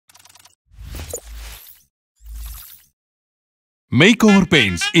Makeover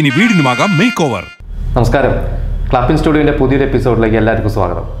Paints in Vidinamaga Makeover. നമസ്കാരം clapping സ്റ്റുഡിയോയുടെ പുതിയൊരു എപ്പിസോഡിലേക്ക് എല്ലാവർക്കും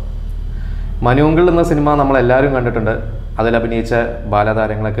സ്വാഗതം. മനു എന്ന സിനിമ നമ്മളെല്ലാവരും കണ്ടിട്ടുണ്ട്. അതിൽ അഭിനയിച്ച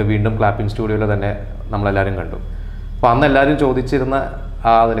ബാലതാരങ്ങളൊക്കെ വീണ്ടും ക്ലാപ്പിംഗ് സ്റ്റുഡിയോയിൽ തന്നെ നമ്മളെല്ലാവരും കണ്ടു. അപ്പോൾ അന്ന് എല്ലാവരും ചോദിച്ചിരുന്ന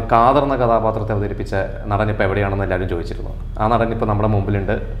അതിൽ കാദർ എന്ന കഥാപാത്രത്തെ അവതരിപ്പിച്ച നടൻ ഇപ്പോൾ എവിടെയാണെന്ന് എല്ലാവരും ചോദിച്ചിരുന്നു. ആ നടൻ ഇപ്പോൾ നമ്മുടെ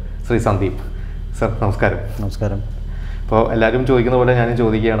മുമ്പിലുണ്ട്, ശ്രീ സന്ദീപ്. സർ നമസ്കാരം. നമസ്കാരം. അപ്പോൾ എല്ലാവരും ചോദിക്കുന്ന പോലെ ഞാനും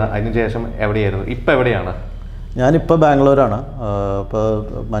ചോദിക്കുകയാണ്, അതിനുശേഷം എവിടെയായിരുന്നു, ഇപ്പോൾ എവിടെയാണ്? ഞാനിപ്പോൾ ബാംഗ്ലൂരാണ്. ഇപ്പോൾ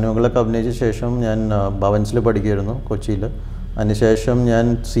മനുകളൊക്കെ അഭിനയിച്ച ശേഷം ഞാൻ ഭവൻസിൽ പഠിക്കുകയായിരുന്നു കൊച്ചിയിൽ. അതിനുശേഷം ഞാൻ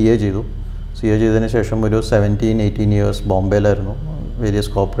CA ചെയ്തു. CA ചെയ്തതിന് ശേഷം ഒരു 17-18 ഇയേഴ്സ് ബോംബെയിലായിരുന്നു,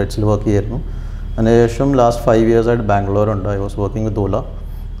 വേരിയസ് കോർപ്പറേറ്റ്സിൽ വർക്ക് ചെയ്യായിരുന്നു. അതിനുശേഷം last 5 ഇയേഴ്സായിട്ട് ബാംഗ്ലൂരുണ്ട്. I was working with ഓല.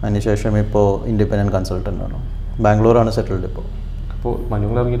 അതിനുശേഷം ഇപ്പോൾ ഇൻഡിപെൻഡൻറ്റ് കൺസൾട്ടൻ്റ് ആണ്. ബാംഗ്ലൂരാണ് സെറ്റിൽഡ് ഇപ്പോൾ. അപ്പോൾ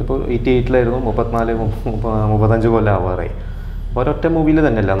മനുകൾ ഇറങ്ങിയിട്ട് ഇപ്പോൾ 88-ലായിരുന്നു, 34-35 കൊല്ലം ആവാറായി. ഒരൊറ്റ മൂവിയിൽ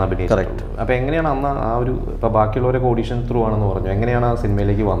തന്നെയല്ല അന്ന് അഭിനയിച്ചത്. കറക്റ്റ്. അപ്പോൾ എങ്ങനെയാണ് അന്ന് ആ ഒരു, ഇപ്പോൾ ബാക്കിയുള്ളവരൊക്കെ ഓഡീഷൻ ത്രൂ ആണെന്ന് പറഞ്ഞു, എങ്ങനെയാണ് ആ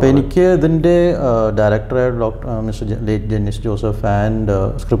സിനിമയിലേക്ക് വന്നത്? അപ്പോൾ എനിക്ക് ഇതിൻ്റെ ഡയറക്ടറായ mister Jennis Joseph and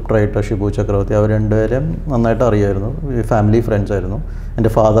script writer Shibu ചക്രവർത്തി, അവർ രണ്ടുപേരും നന്നായിട്ട് അറിയായിരുന്നു. ഫാമിലി ഫ്രണ്ട്സ് ആയിരുന്നു,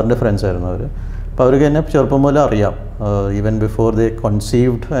 എൻ്റെ ഫാദറിൻ്റെ ഫ്രണ്ട്സ് ആയിരുന്നു അവർ. അപ്പോൾ അവർക്ക് എന്നെ ചെറുപ്പം മുതലേ അറിയാം. Even before they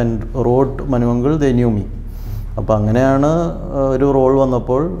conceived and road മനുവങ്കിൾ they new me. അപ്പോൾ അങ്ങനെയാണ് ഒരു റോൾ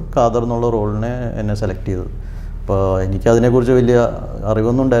വന്നപ്പോൾ കാദർ എന്നുള്ള റോളിനെ എന്നെ സെലക്ട് ചെയ്തത്. അപ്പോൾ എനിക്കതിനെക്കുറിച്ച് വലിയ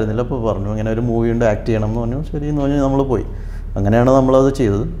അറിവൊന്നും ഉണ്ടായിരുന്നില്ല. അപ്പോൾ പറഞ്ഞു ഇങ്ങനെ ഒരു മൂവി ഉണ്ട്, ആക്ട് ചെയ്യണം എന്ന് പറഞ്ഞു. ശരി എന്ന് പറഞ്ഞാൽ നമ്മൾ പോയി. അങ്ങനെയാണ് നമ്മളത്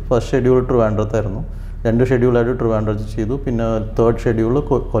ചെയ്തത്. ഫസ്റ്റ് ഷെഡ്യൂൾ ട്രിവാൻഡ്രത്തായിരുന്നു, 2 ഷെഡ്യൂളായിട്ട് ട്രിവാൻഡ്രത്ത് ചെയ്തു. പിന്നെ 3rd ഷെഡ്യൂൾ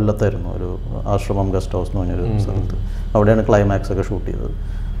കൊല്ലത്തായിരുന്നു, ഒരു ആശ്രമം ഗസ്റ്റ് ഹൗസ് എന്ന് പറഞ്ഞൊരു സ്ഥലത്ത്. അവിടെയാണ് ക്ലൈമാക്സ് ഒക്കെ ഷൂട്ട് ചെയ്തത്.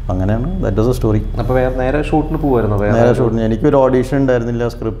 അങ്ങനെയാണ്, ദാറ്റ് വാസ് എ സ്റ്റോറി. അപ്പോൾ നേരെ ഷൂട്ടിന് പോകുമായിരുന്നു? നേരെ ഷൂട്ടിന്. എനിക്കൊരു ഓഡീഷൻ ഉണ്ടായിരുന്നില്ല,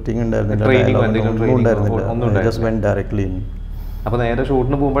 സ്ക്രിപ്റ്റിംഗ് ഉണ്ടായിരുന്നില്ല, ഒന്നും ഉണ്ടായിരുന്നില്ല. Just went directly in. അപ്പോൾ നേരെ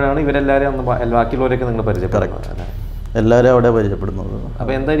ഷൂട്ടിന് പോകുമ്പോഴാണ് ഇവരെല്ലാവരും അന്ന് ബാക്കിയുള്ളവരൊക്കെ നിങ്ങൾ പരിചയപ്പെടുന്നത്? എല്ലാവരും അവിടെ പരിചയപ്പെടുന്നത്.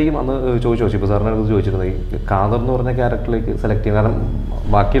 അപ്പോൾ എന്തായിരിക്കും അന്ന് ചോദിച്ചു, ഇപ്പോൾ സാറിനെ അടുത്ത് ചോദിച്ചിരുന്നത് കാദർ എന്ന് പറഞ്ഞ ക്യാരക്ടറിലേക്ക് സെലക്ട് ചെയ്യും? കാരണം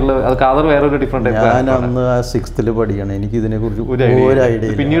ബാക്കിയുള്ള അത് കാദർ വേറൊരു ഡിഫറെൻറ്റ്. ഞാൻ അന്ന് 6th പഠിക്കണം, എനിക്ക് ഇതിനെക്കുറിച്ച് ഒരു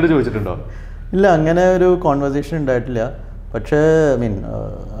ഐഡിയ. പിന്നീട് ചോദിച്ചിട്ടുണ്ടോ? ഇല്ല, അങ്ങനെ ഒരു കോൺവെർസേഷൻ ഉണ്ടായിട്ടില്ല. പക്ഷേ മീൻ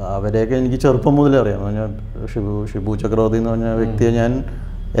അവരെയൊക്കെ എനിക്ക് ചെറുപ്പം മുതലേ അറിയാം. ഞാൻ ഷിബു ചക്രവർത്തി എന്ന് പറഞ്ഞ വ്യക്തിയെ ഞാൻ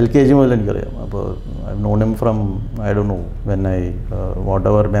LKG മുതൽ എനിക്കറിയാം. അപ്പോൾ I have non him from I don't know when what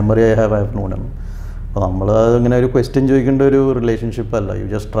ever memory I have known him. അപ്പോൾ നമ്മൾ അതിങ്ങനെ ഒരു ക്വസ്റ്റ്യൻ ചോദിക്കേണ്ട ഒരു റിലേഷൻഷിപ്പ് അല്ല. You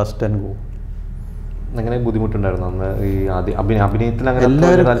just trust and go. അങ്ങനെ ബുദ്ധിമുട്ടുണ്ടായിരുന്നു അന്ന് ഈ അഭിനയത്തിൽ?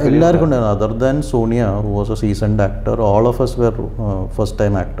 എല്ലാവർക്കും ഉണ്ടായിരുന്നു. Other than Sonia who was A seasoned actor, all of us were first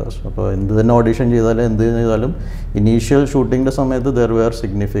time actors. അപ്പോൾ എന്ത് തന്നെ ഓഡീഷൻ ചെയ്താലും എന്ത് ചെയ്താലും ഇനീഷ്യൽ ഷൂട്ടിങ്ങിൻ്റെ സമയത്ത് there were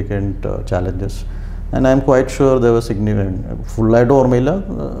significant challenges. And I M quite sure there was significant. ഫുള്ളായിട്ട് ഓർമ്മയില്ല,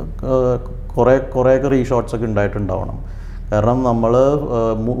 കുറേയൊക്കെ റീഷോട്ട്സ് ഒക്കെ ഉണ്ടായിട്ടുണ്ടാവണം. കാരണം നമ്മൾ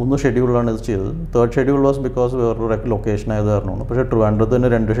 3 ഷെഡ്യൂളിലാണ് ഇത് ചെയ്തത്. 3rd ഷെഡ്യൂൾ വാസ് ബിക്കോസ് വേറൊരു ലൊക്കേഷൻ ആയത് കാരണമാണ്. പക്ഷേ ട്രിവാൻഡ്രത്ത് തന്നെ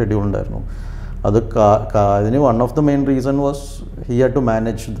 2 ഷെഡ്യൂൾ ഉണ്ടായിരുന്നു. അത് അതിന് one of the main reason was he had to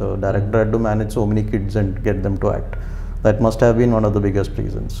manage, the director had to manage so many kids and get them to act. That must have been one of the biggest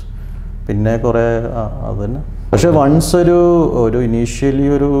reasons. പിന്നെ കുറേ അത് തന്നെ. പക്ഷേ once ഒരു initially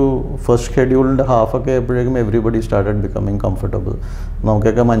ഒരു first ഷെഡ്യൂളിൻ്റെ ഹാഫൊക്കെ ആയപ്പോഴേക്കും everybody started becoming comfortable.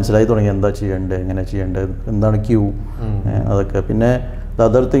 നമുക്കൊക്കെ മനസ്സിലായി തുടങ്ങി എന്താ ചെയ്യേണ്ടത്, എങ്ങനെ ചെയ്യേണ്ടത്, എന്താണ് ക്യൂ, അതൊക്കെ. പിന്നെ ദ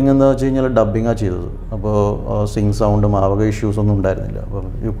അതർ തിങ് എന്താ വെച്ച് കഴിഞ്ഞാൽ ഡബ്ബിങ്ങാണ് ചെയ്തത്. അപ്പോൾ സിങ് സൗണ്ടും ആവക ഇഷ്യൂസ് ഒന്നും ഉണ്ടായിരുന്നില്ല. അപ്പോൾ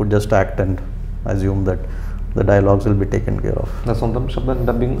you could just act and assume that the dialogues will be taken care of. സ്വന്തം ശബ്ദം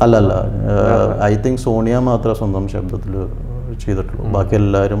ഡബ്ബിംഗ് അല്ലല്ല, ഐ തിങ്ക് സോണിയ മാത്രമേ സ്വന്തം ശബ്ദത്തിൽ ചെയ്തിട്ടുള്ളൂ, ബാക്കി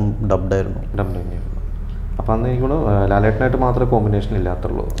എല്ലാവരും ഡബ്ഡ് ആയിരുന്നു. അപ്പം അന്ന് എനിക്കൂടെ ലാലേട്ടനായിട്ട് മാത്രമേ കോമ്പിനേഷൻ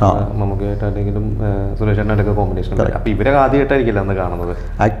ഇല്ലാത്തുള്ളൂ. മമ്മൂക്കയായിട്ടാണെങ്കിലും സുരേഷേട്ടനായിട്ടൊക്കെ കോമ്പിനേഷൻ. അപ്പം ഇവരെ ആദ്യമായിട്ടായിരിക്കില്ല അന്ന് കാണുന്നത്.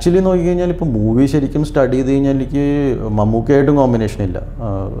 ആക്ച്വലി നോക്കിക്കഴിഞ്ഞാൽ ഇപ്പോൾ മൂവി ശരിക്കും സ്റ്റഡി ചെയ്ത് കഴിഞ്ഞാൽ എനിക്ക് മമ്മൂക്കയായിട്ടും കോമ്പിനേഷൻ ഇല്ല,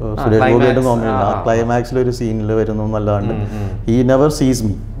 സുരേഷ് ഗോപിയായിട്ടും കോമ്പിനേഷൻ ഇല്ല. ആ ക്ലൈമാക്സിൽ ഒരു സീനിൽ വരുന്നു എന്നല്ലാണ്ട് ഹി നെവർ സീസ്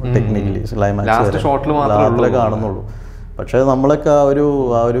മീ ടെക്നിക്കലി. ക്ലൈമാക്സ് മാത്രമേ കാണുന്നുള്ളൂ. പക്ഷേ നമ്മളൊക്കെ ആ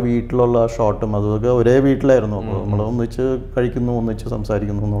ഒരു വീട്ടിലുള്ള ഷോട്ടും അതൊക്കെ ഒരേ വീട്ടിലായിരുന്നു. അപ്പോൾ നമ്മൾ ഒന്നിച്ച് കഴിക്കുന്നു, ഒന്നിച്ച്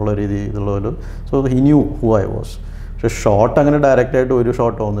സംസാരിക്കുന്നു എന്നുള്ള രീതി ഇതുള്ളൊരു. So he knew who I was. പക്ഷേ ഷോട്ട് അങ്ങനെ ഡയറക്റ്റായിട്ട് ഒരു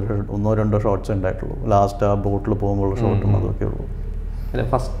ഷോട്ടോ 1-2 ഷോട്ട്സ് ഉണ്ടായിട്ടുള്ളൂ. ലാസ്റ്റ് ആ ബോട്ടിൽ പോകുമ്പോഴുള്ള ഷോട്ടും അതൊക്കെ ഉള്ളൂ.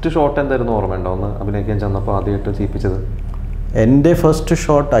 ഫസ്റ്റ് ഷോട്ട് എന്തായിരുന്നു ഓർമ്മയുണ്ടോ ഒന്ന് അഭിനയിക്കാൻ ചെന്നപ്പോൾ ആദ്യമായിട്ട് ചെയ്യിപ്പിച്ചത്? എൻ്റെ first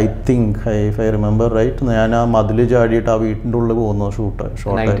shot I think if I remember right, ഞാൻ ആ മതിൽ ചാടിയിട്ട് ആ വീട്ടിൻ്റെ ഉള്ളിൽ പോകുന്ന ഷോട്ട്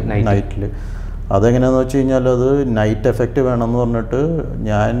നൈറ്റിൽ. അതെങ്ങനെയാണെന്ന് വെച്ച് കഴിഞ്ഞാൽ അത് നൈറ്റ് എഫക്റ്റ് വേണമെന്ന് പറഞ്ഞിട്ട്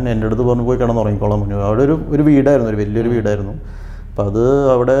ഞാൻ എൻ്റെ അടുത്ത് പറഞ്ഞു പോയി കിടന്നുറങ്ങിക്കോളാൻ പറഞ്ഞു. അവിടെ ഒരു വീടായിരുന്നു, ഒരു വലിയൊരു വീടായിരുന്നു. അപ്പോൾ അത്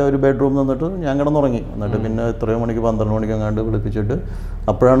അവിടെ ഒരു ബെഡ്റൂം നിന്നിട്ട് ഞാൻ കിടന്നുറങ്ങി. എന്നിട്ട് പിന്നെ എത്രയോ മണിക്ക് 12 മണിക്ക് അങ്ങാണ്ട് വിളിപ്പിച്ചിട്ട്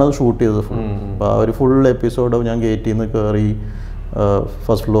അപ്പോഴാണ് അത് ഷൂട്ട് ചെയ്തത് ഫുൾ. അപ്പോൾ ആ ഒരു ഫുൾ എപ്പിസോഡ് ഞാൻ ഗേറ്റിൽ നിന്ന് കയറി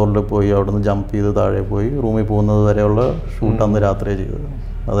ഫസ്റ്റ് ഫ്ലോറിൽ പോയി അവിടെ നിന്ന് ജമ്പ് ചെയ്ത് താഴെ പോയി റൂമിൽ പോകുന്നത് വരെയുള്ള ഷൂട്ട് അന്ന് രാത്രിയാണ് ചെയ്തത്.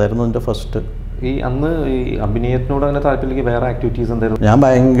 അതായിരുന്നു എൻ്റെ ഫസ്റ്റ്. ഈ അന്ന് ഈ അഭിനയത്തിനോട് അങ്ങനെ താല്പര്യമില്ലെങ്കിൽ വേറെ ആക്ടിവിറ്റീസ് എന്തായിരുന്നു? ഞാൻ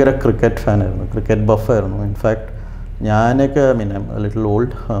ഭയങ്കര ക്രിക്കറ്റ് ഫാനായിരുന്നു, ക്രിക്കറ്റ് ബഫായിരുന്നു. ഇൻഫാക്ട് ഞാനൊക്കെ ലിറ്റിൽ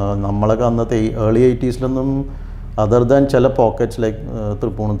ഓൾഡ്, നമ്മളൊക്കെ അന്നത്തെ ഏർലി 80s അതർ ദാൻ ചില പോക്കറ്റ്സ് ലൈക്ക്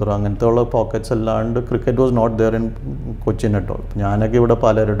തൃപ്പൂണിത്തുറ അങ്ങനത്തെ ഉള്ള പോക്കറ്റ്സ് അല്ലാണ്ട് cricket was not there in Cochin at all. ഞാനൊക്കെ ഇവിടെ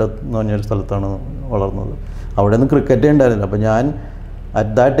പാലാരിവട്ടം എന്ന് പറഞ്ഞൊരു സ്ഥലത്താണ് വളർന്നത്. അവിടെ ഒന്നും ക്രിക്കറ്റേ ഉണ്ടായിരുന്നില്ല. അപ്പോൾ ഞാൻ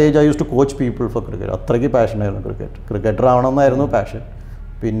at that age I use to coach people four cricket. അത്രയ്ക്ക് പാഷനായിരുന്നു ക്രിക്കറ്റർ ആവണമെന്നായിരുന്നു പാഷൻ.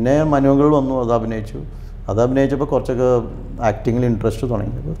 പിന്നെ മനുവങ്ങൾ വന്നു, അത് അഭിനയിച്ചപ്പോൾ കുറച്ചൊക്കെ ആക്ടിങ്ങിൽ ഇൻട്രസ്റ്റ്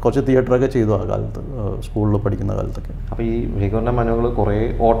തുടങ്ങി. കുറച്ച് തിയേറ്ററൊക്കെ ചെയ്തു ആ കാലത്ത്, സ്കൂളിൽ പഠിക്കുന്ന കാലത്തൊക്കെ. അപ്പോൾ ഈ ഭീകരൻ്റെ മനുവകൾ കുറേ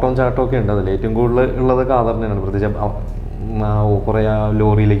ഓട്ടവും ചാട്ടവും ഒക്കെ ഉണ്ട്. അതിൽ ഏറ്റവും കൂടുതൽ ഉള്ളത് കാതറിനാണ്. പ്രത്യേകിച്ച് കുറേ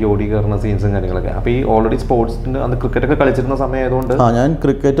ലോറിയിലേക്ക് ഓടി കയറുന്ന സീൻസും കാര്യങ്ങളൊക്കെ. അപ്പോൾ ഈ ഓൾറെഡി സ്പോർട്സിൻ്റെ അന്ന് ക്രിക്കറ്റൊക്കെ കളിച്ചിരുന്ന സമയമായതുകൊണ്ട് ഞാൻ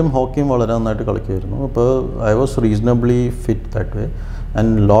ക്രിക്കറ്റും ഹോക്കിയും വളരെ നന്നായിട്ട് കളിക്കുമായിരുന്നു. അപ്പോൾ I was reasonably fit that way.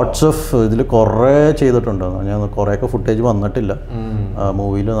 And lots of ഇതിൽ കുറേ ചെയ്തിട്ടുണ്ട്. ഞാൻ കുറേയൊക്കെ ഫുട്ടേജ് വന്നിട്ടില്ല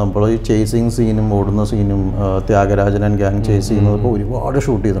മൂവിയിൽ. നമ്മൾ ഈ ചേസിങ് സീനും ഓടുന്ന സീനും ത്യാഗരാജൻ ആൻഡ് ഗ്യാങ് ചേസ് ചെയ്യുന്നതൊക്കെ ഒരുപാട്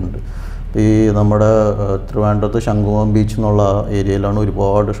ഷൂട്ട് ചെയ്തിട്ടുണ്ട്. ഈ നമ്മുടെ ട്രിവാൻഡ്രത്ത് ശംഖുമുഖം ബീച്ച് എന്നുള്ള ഏരിയയിലാണ്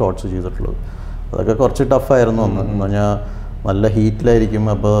ഒരുപാട് ഷോട്ട്സ് ചെയ്തിട്ടുള്ളത്. അതൊക്കെ കുറച്ച് ടഫായിരുന്നു എന്ന് പറഞ്ഞാൽ നല്ല ഹീറ്റിലായിരിക്കും.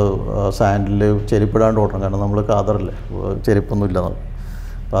 അപ്പോൾ സാൻഡിൽ ചെരുപ്പിടാണ്ട് ഓടണം, കാരണം നമ്മൾ കാതറല്ലേ, ചെരുപ്പൊന്നും ഇല്ല നമുക്ക്.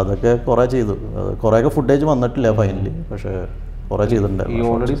 അപ്പോൾ അതൊക്കെ കുറേ ചെയ്തു. കുറേയൊക്കെ ഫുട്ടേജ് വന്നിട്ടില്ല ഫൈനലി, പക്ഷേ കുറേ ചെയ്തിട്ടുണ്ട്. ഈ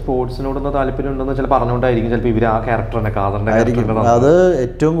ഓൾറെഡി സ്പോർട്സിനോടൊന്ന് താല്പര്യം ഉണ്ടെന്ന് ചില പറഞ്ഞുകൊണ്ടായിരിക്കും ചിലപ്പോൾ ഇവർ ആ ക്യാരക്ടറിനെ കാതറിൻ്റെ ആയിരിക്കും. അത്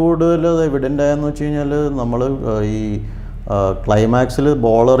ഏറ്റവും കൂടുതൽ എവിഡൻ്റ് ആയെന്ന് വെച്ച് കഴിഞ്ഞാൽ നമ്മൾ ഈ ക്ലൈമാക്സിൽ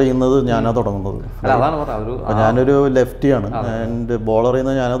ബോളർ ചെയ്യുന്നത് ഞാനാണ് തുടങ്ങുന്നത്. ഞാനൊരു ലെഫ്റ്റിയാണ് ആൻഡ് ബോളർ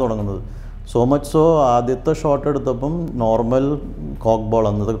ചെയ്യുന്നത് ഞാനാണ് തുടങ്ങുന്നത്. സോ മച്ച് സോ ആദ്യത്തെ ഷോട്ട് എടുത്തപ്പം നോർമൽ കോക്ക് ബോൾ,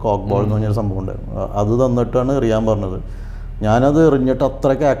 അന്നത്തെ കോക്ക് ബോൾ എന്ന് പറഞ്ഞൊരു സംഭവം ഉണ്ടായിരുന്നു, അത് തന്നിട്ടാണ് എറിയാൻ പറഞ്ഞത്. ഞാനത് എറിഞ്ഞിട്ട്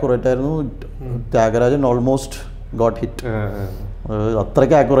അത്രയ്ക്ക് ആക്യുറേറ്റ് ആയിരുന്നു. Thyagarajan almost got hit.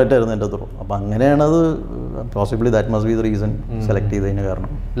 അത്രയ്ക്ക് ആക്യുറേറ്റ് ആയിരുന്നു എൻ്റെ ത്രോ. അപ്പം അങ്ങനെയാണത് possibly that must be the reason select ചെയ്തതിന്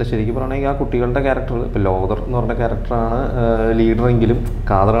കാരണം. അല്ല, ശരിക്കും പറയുകയാണെങ്കിൽ ആ കുട്ടികളുടെ ക്യാരക്ടർ ഇപ്പോൾ ലോദർ എന്ന് പറഞ്ഞ ക്യാരക്ടറാണ് ലീഡറെങ്കിലും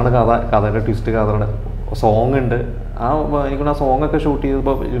കാതറാണ് കഥയുടെ ട്വിസ്റ്റ്. കാതറാണ് സോങ് ഉണ്ട്. എനിക്കൊന്ന് ആ സോങ് ഒക്കെ ഷൂട്ട്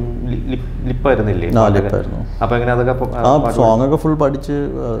ചെയ്തപ്പോൾ ലിപ്പായിരുന്നില്ലേ? അപ്പോൾ എങ്ങനെ അതൊക്കെ ആ സോങ് ഒക്കെ ഫുൾ പഠിച്ച്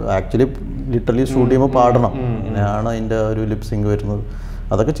ആക്ച്വലി ലിറ്ററലി ഷൂട്ട് ചെയ്യുമ്പോൾ പാടണം. അങ്ങനെയാണ് അതിൻ്റെ ഒരു ലിപ്സിങ് വരുന്നത്.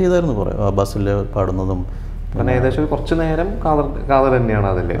 അതൊക്കെ ചെയ്തായിരുന്നു കുറേ, ബസ്സിൽ പാടുന്നതും. കാരണം ഏകദേശം കുറച്ച് നേരം കാതർ തന്നെയാണ്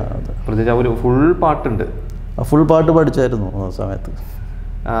അതിൽ. പ്രത്യേകിച്ച് ഒരു ഫുൾ പാട്ടുണ്ട്. ഫുൾ പാട്ട് പഠിച്ചായിരുന്നു ആ സമയത്ത്.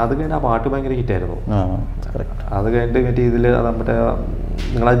 അത് കഴിഞ്ഞ് ആ പാട്ട് ഭയങ്കര ഹിറ്റായിരുന്നു. അത് കഴിഞ്ഞിട്ട് മറ്റേ ഇതിൽ മറ്റേ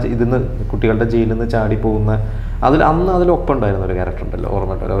നിങ്ങളെ ഇതിന്ന് കുട്ടികളുടെ ജയിലിൽ നിന്ന് ചാടി പോകുന്ന അതിലൊപ്പം ഉണ്ടായിരുന്ന ഒരു ക്യാരക്ടർ ഉണ്ടല്ലോ,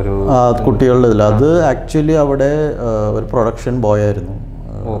 ഓർമ്മ ഒരു കുട്ടികളുടെ ഇതിൽ. അത് ആക്ച്വലി അവിടെ ഒരു പ്രൊഡക്ഷൻ ബോയ് ആയിരുന്നു.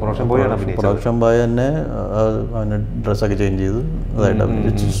 പ്രൊഡക്ഷൻ ബോയ് തന്നെ അവന് ഡ്രസ്സൊക്കെ ചേഞ്ച് ചെയ്ത്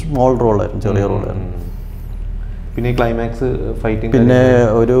അതായിട്ട് സ്മോൾ റോളായിരുന്നു, ചെറിയ റോളായിരുന്നു. പിന്നെ ക്ലൈമാക്സ് ഫൈറ്റിംഗ്. പിന്നെ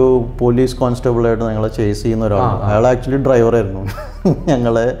ഒരു പോലീസ് കോൺസ്റ്റബിളായിട്ട് ഞങ്ങളെ ചേസ് ചെയ്യുന്ന ഒരാളാണ്. അയാൾ ആക്ച്വലി ഡ്രൈവറായിരുന്നു.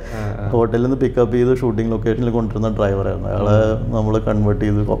 ഞങ്ങളെ ഹോട്ടലിൽ നിന്ന് പിക്കപ്പ് ചെയ്ത് ഷൂട്ടിംഗ് ലൊക്കേഷനിൽ കൊണ്ടുവരുന്ന ഡ്രൈവറായിരുന്നു. അയാളെ നമ്മൾ കൺവേർട്ട്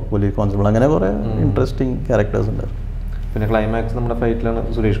ചെയ്ത് പോലീസ് കോൺസ്റ്റബിൾ. അങ്ങനെ കുറേ ഇൻട്രസ്റ്റിംഗ് ക്യാരക്ടേഴ്സ് ഉണ്ടായിരുന്നു. പിന്നെ ക്ലൈമാക്സ് നമ്മുടെ ഫൈറ്റിലാണ്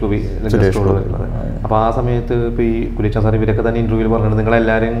സുരേഷ് ഗോപി. അപ്പോൾ ആ സമയത്ത് ഇപ്പോൾ ഈ കുലിച്ച സാർ ഇവരൊക്കെ തന്നെ ഇന്റർവ്യൂവിൽ പറഞ്ഞത്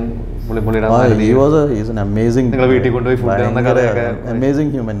നിങ്ങളെല്ലാവരും വീട്ടിൽ കൊണ്ടുപോയി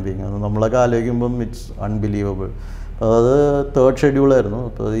അമേസിങ് ഹ്യൂമൻ ബീങ്. നമ്മളൊക്കെ ആലോചിക്കുമ്പം ഇറ്റ്സ് അൺബിലീവബിൾ. അത് തേർഡ് ഷെഡ്യൂളായിരുന്നു.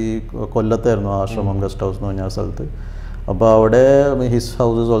 അപ്പോൾ ഈ കൊല്ലത്തായിരുന്നു ആശ്രമം ഗസ്റ്റ് ഹൗസ് എന്ന് പറഞ്ഞ സ്ഥലത്ത്. അപ്പോൾ അവിടെ his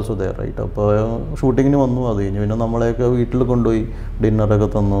house is also there right. അപ്പോൾ ഷൂട്ടിങ്ങിന് വന്നു. അത് കഴിഞ്ഞ് പിന്നെ നമ്മളെയൊക്കെ വീട്ടിൽ കൊണ്ടുപോയി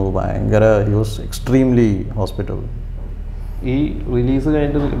ഡിന്നറൊക്കെ തന്നു. ഭയങ്കര ഹി വാസ് എക്സ്ട്രീംലി ഹോസ്പിറ്റൽ. ഈ റിലീസ്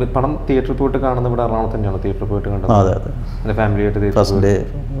കഴിഞ്ഞിട്ട് പടം തിയേറ്ററിൽ പോയിട്ട് കാണുന്നത് ഇവിടെ എറണാകുളത്ത് തന്നെയാണ് തിയേറ്ററിൽ പോയിട്ട് കണ്ടത്? അതെ അതെ, എൻ്റെ ഫാമിലിയായിട്ട് ഫസ്റ്റ് ഡേ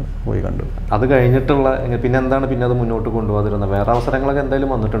പോയി കണ്ടു. അത് കഴിഞ്ഞിട്ടുള്ള പിന്നെ എന്താണ് പിന്നെ അത് മുന്നോട്ട് കൊണ്ടുപോകാതിരുന്നത്? വേറെ അവസരങ്ങളൊക്കെ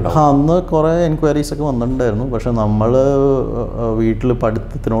എന്തായാലും വന്നിട്ടുണ്ടോ? അന്ന് കുറേ എൻക്വയറീസ് ഒക്കെ വന്നിട്ടുണ്ടായിരുന്നു. പക്ഷെ നമ്മൾ വീട്ടിൽ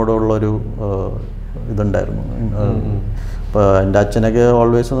പഠിത്തത്തിനോടുള്ളൊരു ഇതുണ്ടായിരുന്നു. ഇപ്പോൾ എൻ്റെ അച്ഛനൊക്കെ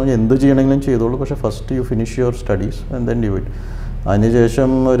ഓൾവേസ് എന്ത് ചെയ്യണമെങ്കിലും ചെയ്തോളൂ, പക്ഷേ first you finish your studies and then do it. അതിനുശേഷം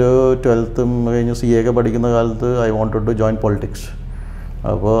ഒരു 12th കഴിഞ്ഞ് CA ഒക്കെ പഠിക്കുന്ന കാലത്ത് I wanted to join politics.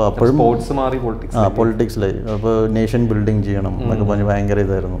 അപ്പോൾ അപ്പോഴും പൊളിറ്റിക്സിലായി. അപ്പോൾ നേഷൻ ബിൽഡിങ് ചെയ്യണം എന്നൊക്കെ പറഞ്ഞ് ഭയങ്കര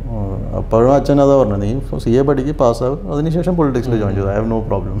ഇതായിരുന്നു. അപ്പോഴും അച്ഛൻ അതാ പറഞ്ഞു, നീ CA പഠിക്ക്, പാസ്സാവും, അതിനുശേഷം പൊളിറ്റിക്സിൽ ജോയിൻ ചെയ്തു. I have no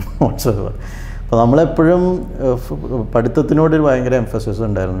problem വാട്ട്സെവർ. അപ്പോൾ നമ്മളെപ്പോഴും പഠിത്തത്തിനോടൊരു ഭയങ്കര എംഫസിസ്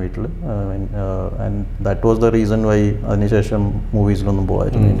ഉണ്ടായിരുന്നു വീട്ടിൽ. And that was the reason why അതിനുശേഷം മൂവീസിലൊന്നും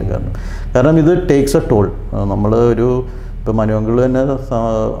പോകാതിരുന്നതിൻ്റെ കാരണം ഇത് ടേക്സ് എ ടോൾ. നമ്മൾ ഒരു ഇപ്പോൾ മനുവങ്കിൾ തന്നെ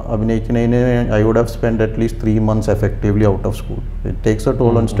അഭിനയിക്കുന്നതിന് I would have spend at least 3 months effectively out of school. It takes A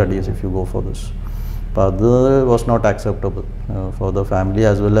toll on studies if you go for this. അപ്പോൾ അത് was not acceptable for the family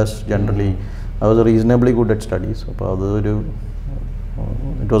as well as generally. I was reasonably good at studies. അപ്പോൾ അതൊരു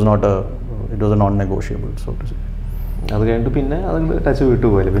it was A non negotiable so to say. അത് കഴിഞ്ഞിട്ട് പിന്നെ അത് touch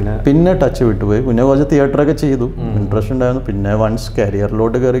വിട്ടുപോയി. പിന്നെ ടച്ച് വിട്ടുപോയി. പിന്നെ കുറച്ച് തിയേറ്ററൊക്കെ ചെയ്തു, ഇൻട്രസ്റ്റ് ഉണ്ടായിരുന്നു. പിന്നെ വൺസ്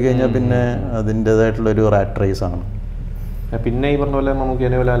കരിയറിലോട്ട് കയറി കഴിഞ്ഞാൽ പിന്നെ അതിൻ്റേതായിട്ടുള്ളൊരു റാറ്റ് റേസ് ആണ്. പിന്നെ ഈ പറഞ്ഞ പോലെ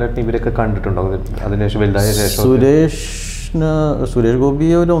മമ്മൂക്കിനെ ലാലേട്ടൻ ഇവരൊക്കെ കണ്ടിട്ടുണ്ടോ അതിനുശേഷം വലുതായ ശേഷം? സുരേഷ്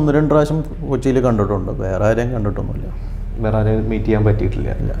ഗോപിയെ ഒരു 1-2 പ്രാവശ്യം കൊച്ചിയിൽ കണ്ടിട്ടുണ്ട്, വേറെ ആരെയും കണ്ടിട്ടൊന്നുമില്ല. വേറെ ആരെയും മീറ്റ് ചെയ്യാൻ പറ്റിയിട്ടില്ല.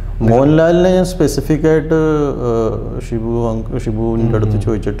 മോഹൻലാലിനെ ഞാൻ സ്പെസിഫിക് ആയിട്ട് ഷിബുവിൻ്റെ അടുത്ത്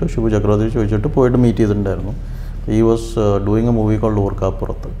ചോദിച്ചിട്ട്, ഷിബു ചക്രവർത്തി ചോദിച്ചിട്ട് പോയിട്ട് മീറ്റ് ചെയ്തിട്ടുണ്ടായിരുന്നു. He was doing A movie called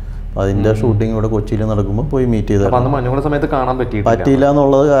ഓർക്കാപ്പുറത്ത്. അതിൻ്റെ ഷൂട്ടിംഗ് ഇവിടെ കൊച്ചിയിൽ നടക്കുമ്പോൾ പോയി മീറ്റ് ചെയ്തായിരുന്നു. സമയത്ത് കാണാൻ പറ്റിയില്ല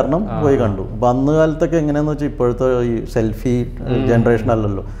എന്നുള്ളത് കാരണം പോയി കണ്ടു. അപ്പം അന്ന് കാലത്തൊക്കെ എങ്ങനെയാണെന്ന് വെച്ചാൽ ഇപ്പോഴത്തെ ഈ സെൽഫി ജനറേഷൻ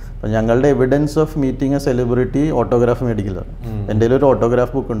അല്ലല്ലോ. അപ്പം ഞങ്ങളുടെ evidence of meeting A celebrity autograph മേടിക്കലാണ്. എൻ്റെ ഒരു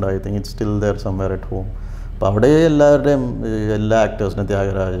ഓട്ടോഗ്രാഫ് ബുക്ക് ഉണ്ട്. I think it's still there somewhere at home. അപ്പം അവിടെ എല്ലാവരുടെയും എല്ലാ ആക്ടേഴ്സിനെ,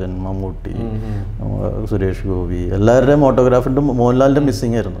 ത്യാഗരാജൻ, മമ്മൂട്ടി, സുരേഷ് ഗോപി, എല്ലാവരുടെയും ഓട്ടോഗ്രാഫിൻ്റെ മോഹൻലാലിൻ്റെ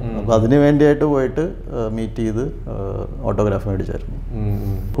മിസ്സിങ് ആയിരുന്നു. അപ്പോൾ അതിന് വേണ്ടിയായിട്ട് പോയിട്ട് മീറ്റ് ചെയ്ത് ഓട്ടോഗ്രാഫ് മേടിച്ചായിരുന്നു.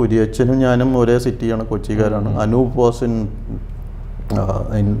 കുര്യച്ചനും ഞാനും ഒരേ സിറ്റിയാണ്, കൊച്ചിക്കാരാണ്. Anoop was in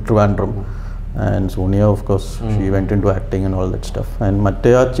Trivandrum and Sonia, of course, she went into acting and all that stuff. And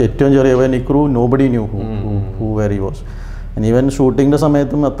മറ്റേ ആ ഏറ്റവും ചെറിയ നിക്രു, nobody knew who where he was. And even ഷൂട്ടിങ്ങിൻ്റെ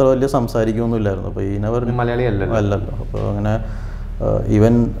സമയത്തും അത്ര വലിയ സംസാരിക്കുകയൊന്നുമില്ലായിരുന്നു. അപ്പോൾ ഈ നെവർ മലയാളി അല്ലല്ലോ. അപ്പോൾ അങ്ങനെ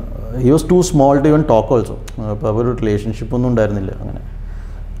even he was to small to even talk also. അപ്പോൾ അവർ റിലേഷൻഷിപ്പ് ഒന്നും ഉണ്ടായിരുന്നില്ല അങ്ങനെ.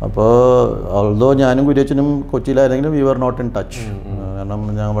 അപ്പോൾ ഓൾദോ ഞാനും കുര്യച്ചനും കൊച്ചിയിലായിരുന്നെങ്കിലും we were not in touch. കാരണം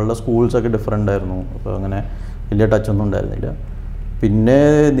ഞങ്ങളുടെ സ്കൂൾസൊക്കെ ഡിഫറെൻ്റ് ആയിരുന്നു. അപ്പോൾ അങ്ങനെ വലിയ ടച്ചൊന്നും ഉണ്ടായിരുന്നില്ല. പിന്നെ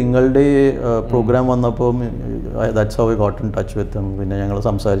നിങ്ങളുടെ പ്രോഗ്രാം വന്നപ്പോൾ that's how we got in touch with him. പിന്നെ ഞങ്ങൾ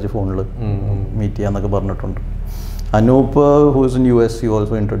സംസാരിച്ച് ഫോണിൽ മീറ്റ് ചെയ്യാന്നൊക്കെ പറഞ്ഞിട്ടുണ്ട്. Anoop who is in US, he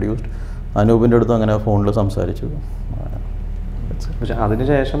also introduced. അനൂപിൻ്റെ അടുത്ത് അങ്ങനെ ഫോണിൽ സംസാരിച്ചു. പക്ഷെ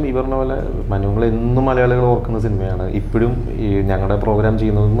അതിനുശേഷം ഈ പറഞ്ഞ പോലെ മനുങ്ങൾ എന്നും മലയാളികൾ ഓർക്കുന്ന സിനിമയാണ്. ഇപ്പോഴും ഈ ഞങ്ങളുടെ പ്രോഗ്രാം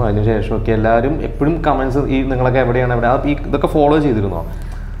ചെയ്യുന്നതും അതിനുശേഷമൊക്കെ എല്ലാവരും എപ്പോഴും കമൻസ് ഈ നിങ്ങളൊക്കെ എവിടെയാണ് ഇതൊക്കെ ഫോളോ ചെയ്തിരുന്നോ?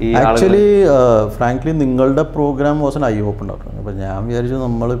 ആക്ച്വലി ഫ്രാങ്ക്ലി നിങ്ങളുടെ programme was an I opener. അപ്പോൾ ഞാൻ വിചാരിച്ചു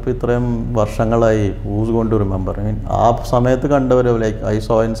നമ്മളിപ്പോൾ ഇത്രയും വർഷങ്ങളായി whose going to remember. I mean ആ സമയത്ത് കണ്ടവർ like I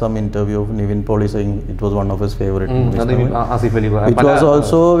so in some interview of Nivin Pauly saying it was one of his favourite. It was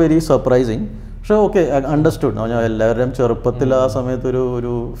also very surprising. പക്ഷേ ഓക്കെ, അണ്ടർസ്റ്റുഡ്. എല്ലാവരുടെയും ചെറുപ്പത്തിൽ ആ സമയത്ത്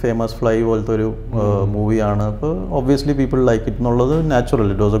ഒരു ഫേമസ് ഫ്ലൈ പോലത്തെ ഒരു മൂവിയാണ്. അപ്പോൾ ഒബ്വിയസ്ലി പീപ്പിൾ ലൈക്ക് ഇറ്റ് എന്നുള്ളത് natural.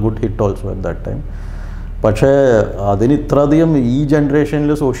 It was A good hit also at that time. പക്ഷേ അതിന് ഇത്രയധികം ഈ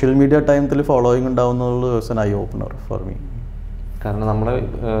ജനറേഷനിൽ സോഷ്യൽ മീഡിയ ടൈമിൽ ഫോളോയിങ് ഉണ്ടാവുന്നത് was an I opener for me. കാരണം നമ്മുടെ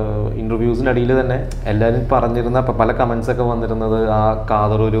ഇൻ്റർവ്യൂസിൻ്റെ അടിയിൽ തന്നെ എല്ലാവരും പറഞ്ഞിരുന്ന പല കമൻസൊക്കെ വന്നിരുന്നത് ആ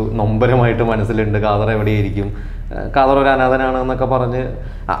ഖാദർ ഒരു നൊമ്പരമായിട്ട് മനസ്സിലുണ്ട്, ഖാദർ എവിടെയായിരിക്കും, ഖാദർ ഒരു അനാഥനാണ് എന്നൊക്കെ പറഞ്ഞ്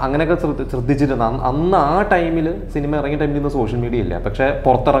അങ്ങനെയൊക്കെ ശ്രദ്ധിച്ചിട്ടുണ്ട്. അന്ന് ആ ടൈമിൽ സിനിമ ഇറങ്ങിയ ടൈമിൽ ഇന്ന് സോഷ്യൽ മീഡിയ ഇല്ല. പക്ഷേ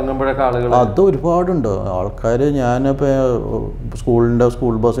പുറത്തിറങ്ങുമ്പോഴൊക്കെ ആളുകൾ അത് ഒരുപാടുണ്ട് ആൾക്കാർ. ഞാനിപ്പോൾ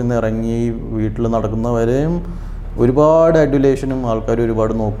സ്കൂൾ ബസ്സിൽ നിന്ന് ഇറങ്ങി വീട്ടിൽ നടക്കുന്നവരെയും ഒരുപാട് അഡ്യുലേഷനും ആൾക്കാർ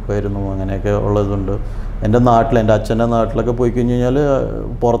ഒരുപാട് നോക്കുമായിരുന്നു. അങ്ങനെയൊക്കെ ഉള്ളതുണ്ട്. എൻ്റെ നാട്ടിൽ, എൻ്റെ അച്ഛൻ്റെ നാട്ടിലൊക്കെ പോയി കഴിഞ്ഞ് കഴിഞ്ഞാൽ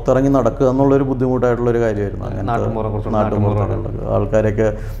പുറത്തിറങ്ങി നടക്കുക എന്നുള്ളൊരു ബുദ്ധിമുട്ടായിട്ടുള്ളൊരു കാര്യമായിരുന്നു. അങ്ങനത്തെ നാട്ടുമ്പുറത്തൊക്കെ ആൾക്കാരൊക്കെ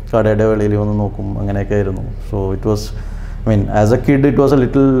കടയുടെ വെളിയിൽ വന്ന് നോക്കും, അങ്ങനെയൊക്കെ ആയിരുന്നു. So it was, I mean, as a kid it was a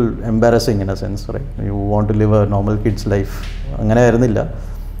little embarrassing in a sense, right? You want to live a normal kid's life. അങ്ങനെ ആയിരുന്നില്ല.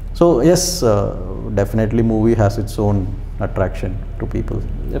 So yes, definitely movie has its own attraction to people.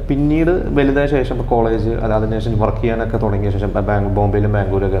 പിന്നീട് വലുതായ ശേഷം ഇപ്പോൾ college അതിനുശേഷം work ചെയ്യാനൊക്കെ തുടങ്ങിയ ശേഷം ബോംബെയിലും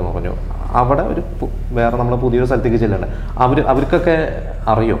ബാംഗ്ലൂരൊക്കെ എന്ന് പറഞ്ഞു, അവിടെ ഒരു വേറെ നമ്മൾ പുതിയൊരു സ്ഥലത്തേക്ക് ചെല്ലുന്നുണ്ട്. അവർക്കൊക്കെ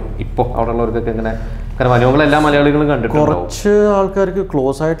അറിയോ ഇപ്പോൾ അവിടെ ഉള്ളവർക്കൊക്കെ എങ്ങനെ? കാരണം മലയാളികൾ എല്ലാ മലയാളികളും കണ്ടിട്ടുണ്ട്. കുറച്ച് ആൾക്കാർക്ക്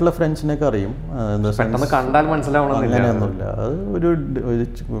ക്ലോസ് ആയിട്ടുള്ള ഫ്രണ്ട്സിനൊക്കെ അറിയും. പെട്ടെന്ന് കണ്ടാൽ മനസ്സിലാവണമെന്നില്ല. അങ്ങനെയൊന്നുമില്ല. അത്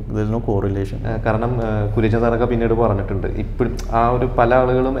ഒരു കോറിലേഷൻ. കാരണം കുര്യച്ചൻ സാറൊക്കെ പിന്നീട് പറഞ്ഞിട്ടുണ്ട് ഇപ്പോഴും ആ ഒരു പല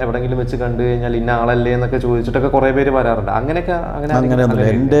ആളുകളും എവിടെയെങ്കിലും വെച്ച് കണ്ടു കഴിഞ്ഞാൽ ഇന്ന ആളല്ലേ എന്നൊക്കെ ചോദിച്ചിട്ടൊക്കെ കുറേ പേര് വരാറുണ്ട്. അങ്ങനെയൊന്നുമില്ല.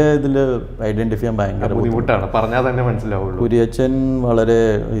 എൻ്റെ ഇതിൽ ഐഡന്റിഫൈ ചെയ്യാൻ ഭയങ്കര ബുദ്ധിമുട്ടാണ്, പറഞ്ഞാൽ തന്നെ മനസ്സിലാവുള്ളൂ. കുര്യച്ചൻ വളരെ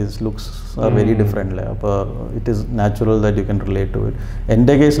his looks are very different അല്ലേ. അപ്പോൾ it is natural that you can relate to it.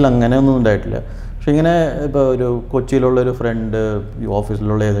 എൻ്റെ കേസിൽ അങ്ങനെയൊന്നും ഉണ്ടായിട്ടില്ല. പക്ഷെ ഇങ്ങനെ ഇപ്പോൾ ഒരു കൊച്ചിയിലുള്ളൊരു ഫ്രണ്ട്,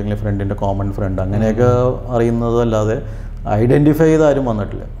 ഓഫീസിലുള്ള ഏതെങ്കിലും ഫ്രണ്ടിൻ്റെ കോമൺ ഫ്രണ്ട് അങ്ങനെയൊക്കെ അറിയുന്നതല്ലാതെ ഐഡൻറ്റിഫൈ ചെയ്ത് ആരും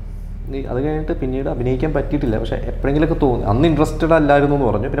വന്നിട്ടില്ല. അത് കഴിഞ്ഞിട്ട് പിന്നീട് അഭിനയിക്കാൻ പറ്റിയിട്ടില്ല. പക്ഷേ എപ്പോഴെങ്കിലുമൊക്കെ തോന്നി, അന്ന് ഇൻട്രസ്റ്റഡ് അല്ലായിരുന്നു എന്ന്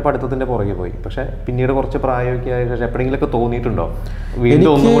പറഞ്ഞു, പിന്നെ പഠിത്തത്തിൻ്റെ പുറകെ പോയി. പക്ഷേ പിന്നീട് കുറച്ച് പ്രായമൊക്കെ ആയ ശേഷം എപ്പോഴെങ്കിലുമൊക്കെ തോന്നിയിട്ടുണ്ടോ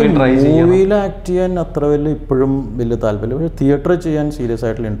മൂവിയിൽ ആക്ട് ചെയ്യാൻ? അത്ര വലിയ ഇപ്പോഴും വലിയ താല്പര്യം. പക്ഷേ തിയേറ്റർ ചെയ്യാൻ സീരിയസ്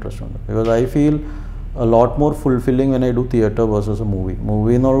ആയിട്ടുള്ള ഇൻട്രസ്റ്റ് ഉണ്ട്. Because I feel a lot more fulfilling when I do theatre versus a movie.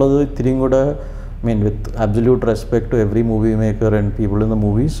 Movie എന്നുള്ളത് ഇത്തിരിയും കൂടെ, I mean, with absolute respect to every movie maker and people in the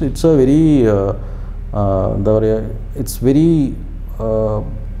movies, it's a very എന്താ പറയുക, it's very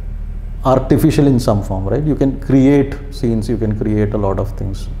artificial in some form, right? You can create scenes, you can create a lot of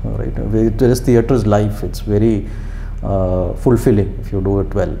things, right? Whereas theatre is life, it's very fulfilling if you do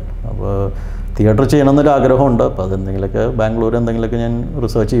it well. അപ്പോൾ theatre ചെയ്യണമെന്നൊരു ആഗ്രഹമുണ്ട്. അപ്പോൾ അതെന്തെങ്കിലുമൊക്കെ ബാംഗ്ലൂർ എന്തെങ്കിലുമൊക്കെ ഞാൻ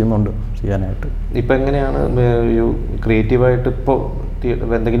research ചെയ്യുന്നുണ്ട് ചെയ്യാനായിട്ട്. ഇപ്പം എങ്ങനെയാണ് ക്രിയേറ്റീവായിട്ട് ഇപ്പോൾ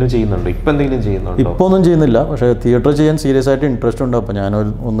എന്തെങ്കിലും ചെയ്യുന്നുണ്ടോ? ഇപ്പം എന്തെങ്കിലും ചെയ്യുന്നുണ്ടോ? ഇപ്പോൾ ഒന്നും ചെയ്യുന്നില്ല, പക്ഷേ തിയേറ്റർ ചെയ്യാൻ സീരിയസ് ആയിട്ട് ഇൻട്രസ്റ്റ് ഉണ്ട്. അപ്പോൾ ഞാൻ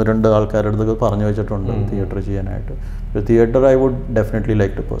 1-2 ആൾക്കാരുടെ അടുത്ത് പറഞ്ഞു വെച്ചിട്ടുണ്ട് തിയേറ്റർ ചെയ്യാനായിട്ട്. Theatre I would definitely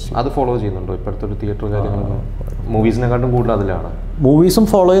like to person. അത് ഫോളോ ചെയ്യുന്നുണ്ടോ ഇപ്പോഴത്തെ ഒരു തിയേറ്റർ കാര്യങ്ങളൊക്കെ? മൂവീസിനെക്കാട്ടും കൂടുതൽ അതിലാണ്. മൂവീസും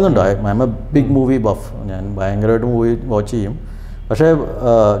ഫോളോ ചെയ്യുന്നുണ്ട്. I M A big movie buff. ഞാൻ ഭയങ്കരമായിട്ട് മൂവി വാച്ച് ചെയ്യും. പക്ഷേ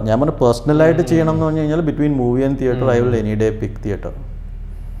ഞാൻ പറഞ്ഞ പേഴ്സണലായിട്ട് ചെയ്യണം എന്ന് പറഞ്ഞു കഴിഞ്ഞാൽ between movie and theatre I will any day pick theatre.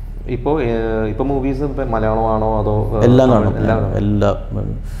 ഇപ്പോൾ മൂവീസ് മലയാളമാണോ അതോ? എല്ലാം കാണും, എല്ലാം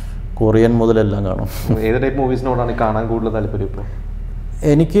കൊറിയൻ മുതലെല്ലാം കാണും. ഏത് ടൈപ്പ് മൂവീസിനോടാണ് കാണാൻ കൂടുതൽ താല്പര്യം ഇപ്പോൾ?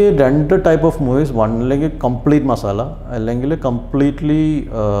 എനിക്ക് 2 ടൈപ്പ് ഓഫ് മൂവീസ്. വൺ അല്ലെങ്കിൽ കംപ്ലീറ്റ് മസാല, അല്ലെങ്കിൽ completely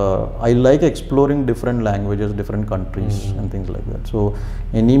I like exploring different languages, different countries and things like that. So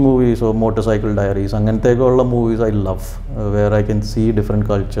any movies, motor cycle diaries, അങ്ങനത്തെയൊക്കെയുള്ള movies I love, where I can see different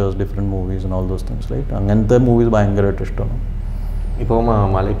cultures, different movies and all those things like. അങ്ങനത്തെ movies ഭയങ്കരമായിട്ട് ഇഷ്ടമാണ്. ഇപ്പോൾ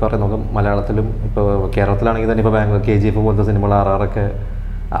ഇപ്പോൾ നമുക്ക് മലയാളത്തിലും ഇപ്പോൾ കേരളത്തിലാണെങ്കിൽ തന്നെ ഇപ്പോൾ ബാംഗ്ലൂർ KGF പോലത്തെ സിനിമകൾ RRR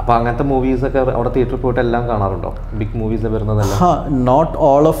അപ്പോൾ അങ്ങനത്തെ മൂവീസൊക്കെ അവിടെ തിയേറ്ററിൽ പോയിട്ട് എല്ലാം കാണാറുണ്ടോ? ബിഗ് മൂവീസ് വരുന്നതല്ല? Not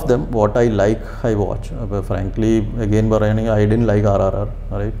all of them. What I like I watch. അപ്പോൾ ഫ്രാങ്ക്ലി അഗെയിൻ പറയുകയാണെങ്കിൽ I didn't like RRR,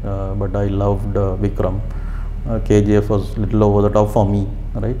 right, but I loved Vikram. KGF was little over the top for me,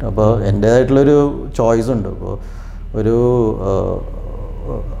 right. അപ്പോൾ എൻ്റേതായിട്ടുള്ളൊരു ചോയ്സ് ഉണ്ട്. അപ്പോൾ ഒരു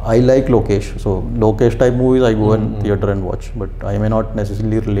I like Lokesh, so Lokesh type movies I go in theatre and watch, but I may not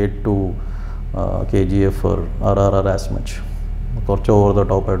necessarily relate to KGF or RRR as much. കുറച്ച് over the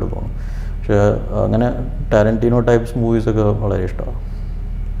top ആയിട്ട് തോന്നും. പക്ഷേ അങ്ങനെ Tarantino types മൂവീസൊക്കെ വളരെ ഇഷ്ടമാണ്.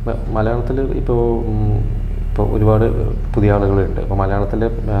 മലയാളത്തിൽ ഇപ്പോൾ ഒരുപാട് പുതിയ ആളുകളുണ്ട്. ഇപ്പോൾ മലയാളത്തിൽ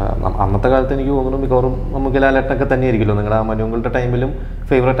അന്നത്തെ കാലത്ത് എനിക്ക് തോന്നുന്നു മിക്കവാറും നമുക്ക് ലാലേട്ടനൊക്കെ തന്നെയായിരിക്കുമല്ലോ നിങ്ങളുടെ ആ മനുങ്ങളുടെ ടൈമിലും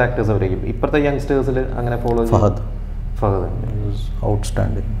ഫേവറേറ്റ് ആക്ടേഴ്സ് അവരായിരിക്കും. ഇപ്പോഴത്തെ യങ്സ്റ്റേഴ്സിൽ അങ്ങനെ follow Fahad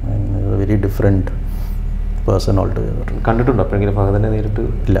outstanding, very different person all together. കണ്ടിട്ടുണ്ടോ അപ്പോഴെങ്കിലും ഫഹദിനെ നേരിട്ട്?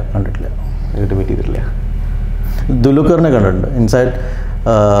 ഇല്ല, കണ്ടിട്ടില്ല. നേരിട്ട് മീറ്റ് ചെയ്തിട്ടില്ല. ദുൽഖറിനെ കണ്ടിട്ടുണ്ട്. Inside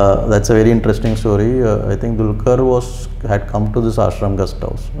that's A very interesting story. I think Dulquer had come to this ashram guest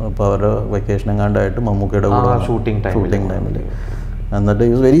house. അപ്പോൾ അവർ വെക്കേഷൻ എങ്ങാണ്ടായിട്ട് മമ്മൂക്കയുടെ കൂടെ ഷൂട്ടിംഗ് ടൈമിൽ, എന്നിട്ട്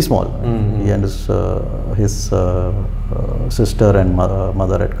he was very small. He and his sister and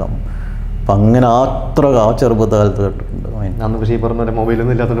mother had come. അപ്പം അങ്ങനെ അത്ര ആ ചെറുപ്പത്തെ കാലത്ത് കേട്ടിട്ടുണ്ട്. അന്ന് പക്ഷേ ഈ പറഞ്ഞ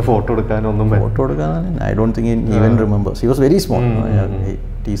മൊബൈലൊന്നും ഇല്ലാത്തൊരു ഫോട്ടോ എടുക്കാനൊന്നും I don't think even remember. He was very small,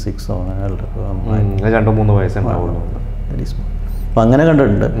 86 2-3 വയസ്സുണ്ടാവുള്ളൂ, very small. അപ്പം അങ്ങനെ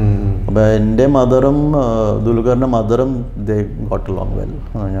കണ്ടിട്ടുണ്ട്. അപ്പോൾ എൻ്റെ മദറും ദുൽഖറിൻ്റെ മദറും ദേ ഗോട്ട് അലോങ് വെൽ.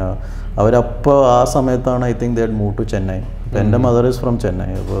 അവരപ്പോൾ ആ സമയത്താണ് I think they had move to Chennai. അപ്പോൾ എൻ്റെ മദർ ഈസ് ഫ്രം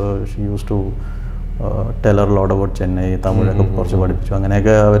ചെന്നൈ. അപ്പോൾ she use to teller load about Chennai, തമിഴൊക്കെ കുറച്ച് പഠിപ്പിച്ചു.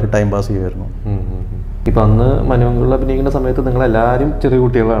 അങ്ങനെയൊക്കെ അവർ ടൈം പാസ് ചെയ്യുമായിരുന്നു. ഇപ്പം അന്ന് മനുവങ്കളിൽ അഭിനയിക്കുന്ന സമയത്ത് നിങ്ങളെല്ലാവരും ചെറിയ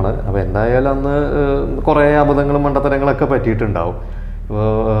കുട്ടികളാണ്. അപ്പോൾ എന്തായാലും അന്ന് കുറേ അബദ്ധങ്ങളും മണ്ടത്തരങ്ങളൊക്കെ പറ്റിയിട്ടുണ്ടാവും.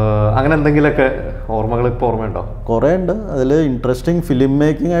 അങ്ങനെ എന്തെങ്കിലുമൊക്കെ ഓർമ്മകൾ ഇപ്പോൾ ഓർമ്മയുണ്ടോ? കുറേ ഉണ്ട്. അതിൽ ഇൻട്രസ്റ്റിംഗ് ഫിലിം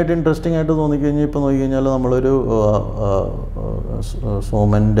മേക്കിംഗ് ആയിട്ട് ഇൻട്രസ്റ്റിംഗ് ആയിട്ട് തോന്നിക്കഴിഞ്ഞാൽ ഇപ്പോൾ നോക്കിക്കഴിഞ്ഞാൽ നമ്മളൊരു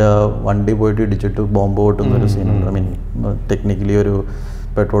സോമൻ്റെ വണ്ടി പോയിട്ട് ഇടിച്ചിട്ട് ബോംബ് പൊട്ടുന്നൊരു സീനുണ്ട്. ഐ മീൻ ടെക്നിക്കലി ഒരു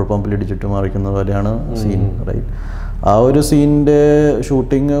പെട്രോൾ പമ്പിൽ ഇടിച്ചിട്ട് മറിക്കുന്ന പോലെയാണ് സീൻ, റൈറ്റ്. ആ ഒരു സീനിൻ്റെ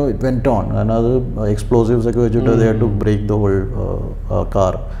ഷൂട്ടിങ് ഇറ്റ് വെൻറ്റ് ഓൺ. കാരണം അത് എക്സ്പ്ലോസീവ്സ് ഒക്കെ വെച്ചിട്ട് they had to break the whole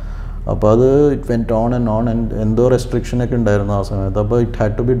car. അപ്പോൾ അത് ഇറ്റ് വെൻറ്റ് ഓൺ ആൻഡ് എന്തോ റെസ്ട്രിക്ഷനൊക്കെ ഉണ്ടായിരുന്നു ആ സമയത്ത്. അപ്പോൾ it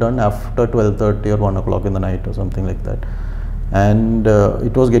had to be done after 12:30 or 1 o'clock in the night or something like that. And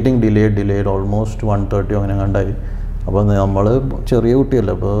it was getting delayed almost 1:30 അങ്ങനെ കണ്ടായി. അപ്പോൾ നമ്മൾ ചെറിയ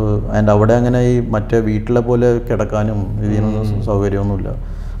കുട്ടിയല്ലേ. അപ്പോൾ ആൻഡ് അവിടെ അങ്ങനെ ഈ മറ്റേ വീട്ടിലെ പോലെ കിടക്കാനും ഇതിനൊന്നും സൗകര്യമൊന്നുമില്ല.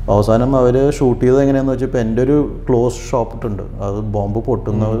 അവസാനം അവർ ഷൂട്ട് ചെയ്തത് എങ്ങനെയാണെന്ന് വെച്ചാൽ, ഇപ്പോൾ എൻ്റെ ഒരു ക്ലോസ് ഷോട്ട് ഉണ്ട്, അത് ബോംബ്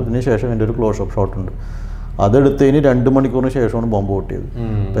പൊട്ടുന്നതിന് ശേഷം എൻ്റെ ഒരു ക്ലോസ് അപ്പ് ഷോട്ട് ഉണ്ട്. അതെടുത്തതിന് 2 മണിക്കൂറിന് ശേഷമാണ് ബോംബ് പൊട്ടിയത്.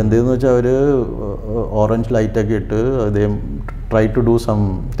 അപ്പോൾ എന്ത് ചെയ്തെന്ന് വെച്ചാൽ അവർ ഓറഞ്ച് ലൈറ്റൊക്കെ ഇട്ട് ദേ try to do some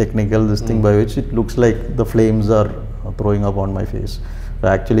technical this thing by which it looks like the flames R throwing up on my face.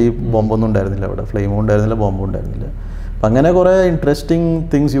 Actually ബോംബൊന്നും ഉണ്ടായിരുന്നില്ല അവിടെ, ഫ്ലെയിമും ഉണ്ടായിരുന്നില്ല, ബോംബും ഉണ്ടായിരുന്നില്ല. അപ്പം അങ്ങനെ കുറേ interesting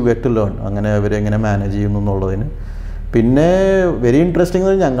things you get to learn, അങ്ങനെ അവരെങ്ങനെ മാനേജ് ചെയ്യുന്നു എന്നുള്ളതിന്. പിന്നെ വെരി ഇൻട്രസ്റ്റിംഗ്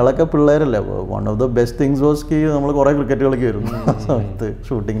എന്ന് ഞങ്ങളൊക്കെ പിള്ളേരല്ലേ. One of the best things was കി നമ്മൾ കുറേ ക്രിക്കറ്റ് കളിക്കുമായിരുന്നു ആ സമയത്ത്,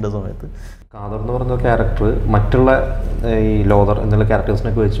 ഷൂട്ടിങ്ങിൻ്റെ സമയത്ത്. കാദർ എന്ന് പറഞ്ഞ ക്യാരക്ടർ മറ്റുള്ള ഈ ലോദർ എന്നുള്ള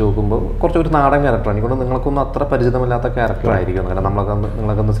ക്യാരക്ടേഴ്സിനൊക്കെ വെച്ച് നോക്കുമ്പോൾ കുറച്ചൊരു നാടൻ ക്യാരക്ടറാണ്. എനിക്കൊണ്ട് നിങ്ങൾക്കൊന്നും അത്ര പരിചിതമില്ലാത്ത ക്യാരക്ടർ ആയിരിക്കും. കാരണം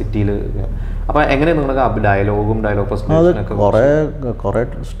നിങ്ങളൊക്കെ സിറ്റിയിൽ. അപ്പോൾ എങ്ങനെയാണ് നിങ്ങൾക്ക് ഡയലോഗ് പ്രസന്റേഷനൊക്കെ? കുറേ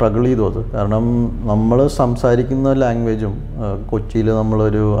സ്ട്രഗിൾ ചെയ്തു അത്. കാരണം നമ്മൾ സംസാരിക്കുന്ന ലാംഗ്വേജും കൊച്ചിയിൽ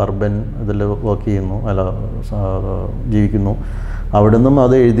നമ്മളൊരു അർബൻ ഇതിൽ വർക്ക് ചെയ്യുന്നു, അല്ല ജീവിക്കുന്നു. അവിടെ നിന്നും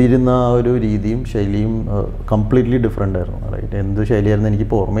അത് എഴുതിയിരുന്ന ആ ഒരു രീതിയും ശൈലിയും കംപ്ലീറ്റ്ലി ഡിഫറെൻ്റ് ആയിരുന്നു, റൈറ്റ്. എന്ത് ശൈലിയായിരുന്നു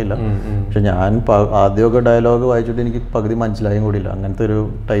എനിക്കിപ്പോൾ ഓർമ്മയില്ല. പക്ഷെ ഞാൻ ആദ്യമൊക്കെ ഡയലോഗ് വായിച്ചിട്ട് എനിക്ക് പകുതി മനസ്സിലായും കൂടിയില്ല. അങ്ങനത്തെ ഒരു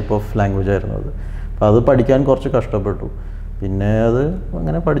ടൈപ്പ് ഓഫ് ലാംഗ്വേജ് ആയിരുന്നു അത്. അപ്പോൾ അത് പഠിക്കാൻ കുറച്ച് കഷ്ടപ്പെട്ടു. പിന്നെ അത്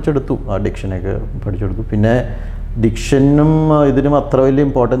അങ്ങനെ പഠിച്ചെടുത്തു, ആ ഡിക്ഷനൊക്കെ പഠിച്ചെടുത്തു. പിന്നെ ഡിക്ഷനും ഇതിനും അത്ര വലിയ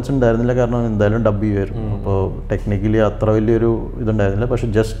ഇമ്പോർട്ടൻസ് ഉണ്ടായിരുന്നില്ല, കാരണം എന്തായാലും ഡബ് ചെയ്യുമായിരുന്നു. അപ്പോൾ ടെക്നിക്കലി അത്ര വലിയൊരു ഇതുണ്ടായിരുന്നില്ല. പക്ഷെ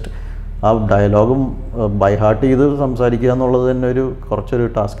ജസ്റ്റ് ആ ഡയലോഗും ബൈ ഹാർട്ട് ചെയ്ത് സംസാരിക്കുക എന്നുള്ളത് തന്നെ കുറച്ചൊരു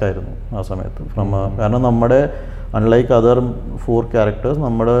ടാസ്ക് ആയിരുന്നു ആ സമയത്ത്. കാരണം നമ്മുടെ അൺലൈക്ക് അതർ 4 ക്യാരക്ടേഴ്സ്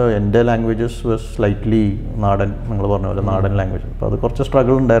എൻ്റെ ലാംഗ്വേജസ് വാസ് സ്ലൈറ്റ്ലി നാടൻ, നിങ്ങൾ പറഞ്ഞ പോലെ നാടൻ ലാംഗ്വേജ്. അപ്പോൾ അത് കുറച്ച്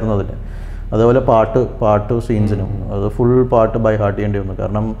സ്ട്രഗിൾ ഉണ്ടായിരുന്നു അതിന്. അതേപോലെ പാട്ട് സീൻസിനും അത് ഫുൾ പാട്ട് ബൈ ഹാർട്ട് ചെയ്യേണ്ടി വന്നു.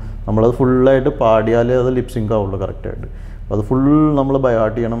 കാരണം നമ്മളത് ഫുള്ളായിട്ട് പാടിയാലേ അത് ലിപ്സിങ്ക് ആവുള്ളൂ കറക്റ്റായിട്ട്. അപ്പോൾ അത് ഫുൾ നമ്മൾ ബൈ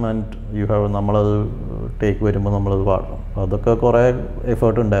ഹാർട്ട് ചെയ്യണം. ആൻഡ് നമ്മളത് ടേക്ക് വരുമ്പോൾ നമ്മളത് പാടണം. അപ്പോൾ അതൊക്കെ കുറേ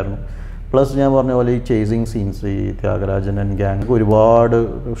എഫേർട്ട് ഉണ്ടായിരുന്നു. പ്ലസ് ഞാൻ പറഞ്ഞ പോലെ ഈ ചേസിങ് സീൻസ്, ഈ ത്യാഗരാജൻ ആൻഡ് ഗ്യാങ് ഒരുപാട്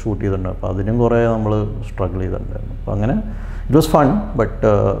ഷൂട്ട് ചെയ്തിട്ടുണ്ട്. അപ്പോൾ അതിനും കുറേ നമ്മൾ സ്ട്രഗിൾ ചെയ്തിട്ടുണ്ടായിരുന്നു. അപ്പോൾ അങ്ങനെ it was fun, but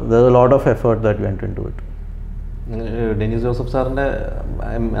there a lot of effort that went into it. Dennis Joseph സാറിൻ്റെ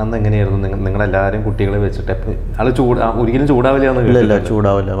അന്ന് എങ്ങനെയായിരുന്നു? നിങ്ങളെല്ലാവരും കുട്ടികളെ വെച്ചിട്ട് ആൾ ഒരിക്കലും ചൂടാവില്ല? ഇല്ല,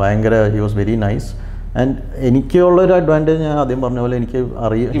 ചൂടാവില്ല. ഭയങ്കര he was very nice. And എനിക്കുള്ളൊരു advantage ഞാൻ ആദ്യം പറഞ്ഞ പോലെ എനിക്ക്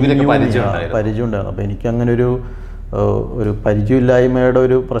പരിചയം ഉണ്ടായിരുന്നു. അപ്പോൾ എനിക്ക് അങ്ങനെ ഒരു പരിചയമില്ലായ്മയുടെ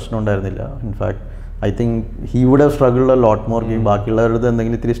ഒരു പ്രശ്നം ഉണ്ടായിരുന്നില്ല. In fact I think he would have struggled a lot more. ബാക്കിയുള്ളവരുടെ അടുത്ത്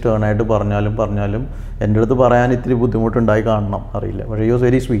എന്തെങ്കിലും ഇത്തിരി സ്റ്റേണായിട്ട് പറഞ്ഞാലും എൻ്റെ അടുത്ത് പറയാൻ ഇത്തിരി ബുദ്ധിമുട്ടുണ്ടായി കാണണം, അറിയില്ല. പക്ഷേ he was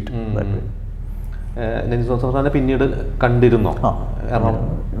very sweet that way. പിന്നീട് കണ്ടിരുന്നോ?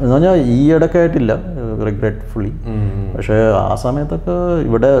 എന്ന് പറഞ്ഞാൽ ഈ ഇടയ്ക്കായിട്ടില്ല, റിഗ്രറ്റ്ഫുള്ളി. പക്ഷേ ആ സമയത്തൊക്കെ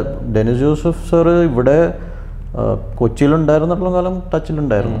ഇവിടെ ഡെന്നിസ് ജോസഫ് സാറ് ഇവിടെ കൊച്ചിയിലുണ്ടായിരുന്നിടത്തോളം കാലം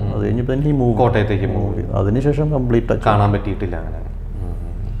ടച്ചിലുണ്ടായിരുന്നു. അത് കഴിഞ്ഞപ്പോൾ എനിക്ക് കോട്ടയത്തേക്ക് മൂവ് ചെയ്തു. അതിനുശേഷം കംപ്ലീറ്റ് ടച്ച് കാണാൻ പറ്റിയിട്ടില്ല അങ്ങനെ.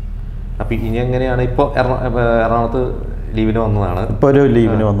 അപ്പം ഇനി എങ്ങനെയാണ്? ഇപ്പോൾ എറണാകുളത്ത് ലീവിന് വന്നതാണ്. ഇപ്പോൾ ഒരു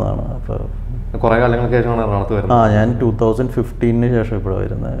ലീവിന് വന്നതാണ്. അപ്പോൾ കുറേ കാലങ്ങൾക്ക് ശേഷമാണ് എറണാകുളത്ത് വരുന്നത്. ഞാൻ 2015 ശേഷം ഇപ്പോഴാണ്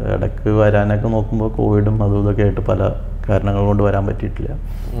വരുന്നത്. ഇടയ്ക്ക് വരാനൊക്കെ നോക്കുമ്പോൾ കോവിഡും അതും ഇതൊക്കെ ആയിട്ട് പല കാരണങ്ങൾ കൊണ്ട് വരാൻ പറ്റിയിട്ടില്ല.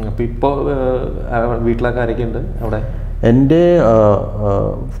 അപ്പോൾ ഇപ്പോൾ വീട്ടിലൊക്കെ ആരൊക്കെ ഉണ്ട് അവിടെ? എൻ്റെ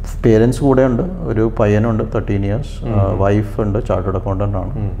പേരൻസ് കൂടെ ഉണ്ട്. ഒരു പയ്യനുണ്ട് 13 years. വൈഫ് ഉണ്ട്, ചാർട്ടേഡ് അക്കൗണ്ടൻ്റ്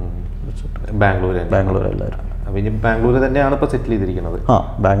ആണ്. ബാംഗ്ലൂർ എല്ലാവരും. ബാംഗ്ലൂർ തന്നെയാണ് ഇപ്പോൾ സെറ്റിൽ ചെയ്തിരിക്കുന്നത്?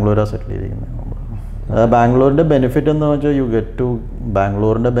 ബാംഗ്ലൂരാണ് സെറ്റിൽ ചെയ്തിരിക്കുന്നത്. ബാംഗ്ലൂരിൻ്റെ ബെനിഫിറ്റ് എന്ന് വെച്ചാൽ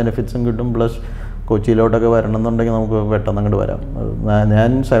ബാംഗ്ലൂരിൻ്റെ ബെനിഫിറ്റ്സും കിട്ടും. പ്ലസ് കൊച്ചിയിലോട്ടൊക്കെ വരണം എന്നുണ്ടെങ്കിൽ നമുക്ക് പെട്ടെന്ന് അങ്ങോട്ട് വരാം.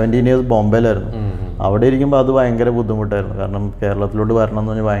 ഞാൻ 17 years ബോംബെയിലായിരുന്നു. അവിടെ ഇരിക്കുമ്പോൾ അത് ഭയങ്കര ബുദ്ധിമുട്ടായിരുന്നു. കാരണം കേരളത്തിലോട്ട് വരണം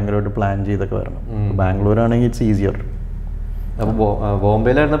എന്ന് പറഞ്ഞാൽ ഭയങ്കരമായിട്ട് പ്ലാൻ ചെയ്തൊക്കെ വരണം. ബാംഗ്ലൂരാണെങ്കിൽ ഇറ്റ്സ് ഈസിയർ. അപ്പോൾ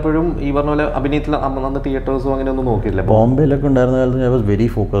ബോംബെയിലായിരുന്നപ്പോഴും ഈ പറഞ്ഞ പോലെ അഭിനയത്തിൽ അന്ന് തിയേറ്റേഴ്സും അങ്ങനെ ഒന്നും നോക്കിയില്ല? ബോംബെയിലൊക്കെ ഉണ്ടായിരുന്ന കാലത്ത് ഞാൻ was very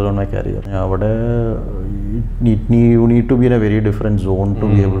focused on my career. അവിടെ you need to be in A very different zone to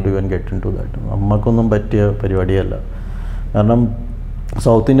be able to even get in to that. നമുക്കൊന്നും പറ്റിയ പരിപാടിയല്ല. കാരണം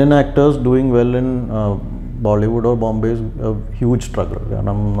south Indian actors doing well in Bollywood or Bombay is A huge struggle.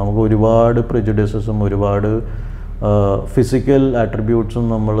 കാരണം നമുക്ക് ഒരുപാട് പ്രിജുഡിസസും ഒരുപാട് physical ആട്രിബ്യൂട്ട്സും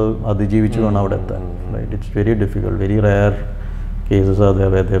നമ്മൾ അതിജീവിച്ച് വേണം അവിടെ എത്താൻ. Right, it's very difficult. Very rare cases R there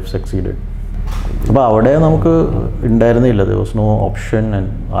where they have succeeded. അപ്പോൾ അവിടെ നമുക്ക് ഉണ്ടായിരുന്നില്ല. There was no option.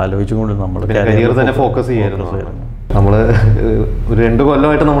 ആലോചിച്ചുകൊണ്ട് നമ്മൾ കരിയർ തന്നെ ഫോക്കസ് ചെയ്യായിരുന്നു. നമ്മൾ ഒരു 2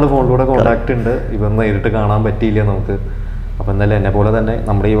 കൊല്ലമായിട്ട് നമ്മൾ ഫോണിലൂടെ കോൺടാക്ട് ഉണ്ട്. ഇവർ നേരിട്ട് കാണാൻ പറ്റിയില്ല നമുക്ക്. അപ്പോൾ എന്തായാലും എന്നെ പോലെ തന്നെ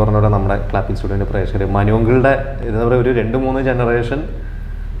നമ്മുടെ ഈ പറഞ്ഞ പോലെ നമ്മുടെ ക്ലാപ്പിംഗ് സ്റ്റുഡിയോൻ്റെ പ്രേക്ഷകർ മനുങ്കളുടെ എന്താ പറയുക ഒരു 2-3 ജനറേഷൻ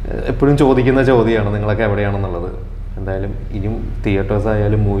എപ്പോഴും ചോദിക്കുന്ന ചോദ്യമാണ് നിങ്ങളൊക്കെ എവിടെയാണെന്നുള്ളത്. എന്തായാലും ഇനിയും തിയേറ്റേഴ്സ്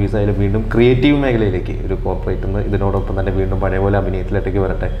ആയാലും മൂവീസ് ആയാലും വീണ്ടും ക്രിയേറ്റീവ് മേഖലയിലേക്ക് ഒരു കോർപ്പറേറ്റ് ഇതിനോടൊപ്പം തന്നെ വീണ്ടും പഴയ പോലെ അഭിനയത്തിലേക്ക്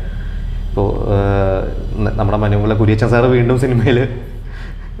വരട്ടെ. ഇപ്പോൾ നമ്മുടെ മനുങ്കുള്ള കുര്യച്ചൻ സാറ് വീണ്ടും സിനിമയിൽ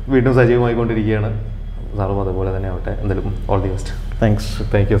വീണ്ടും സജീവമായിക്കൊണ്ടിരിക്കുകയാണ്. സാറും അതുപോലെ തന്നെ ആവട്ടെ. എന്തായാലും all the best.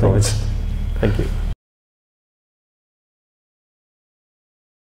 Thank you so much. Thank you.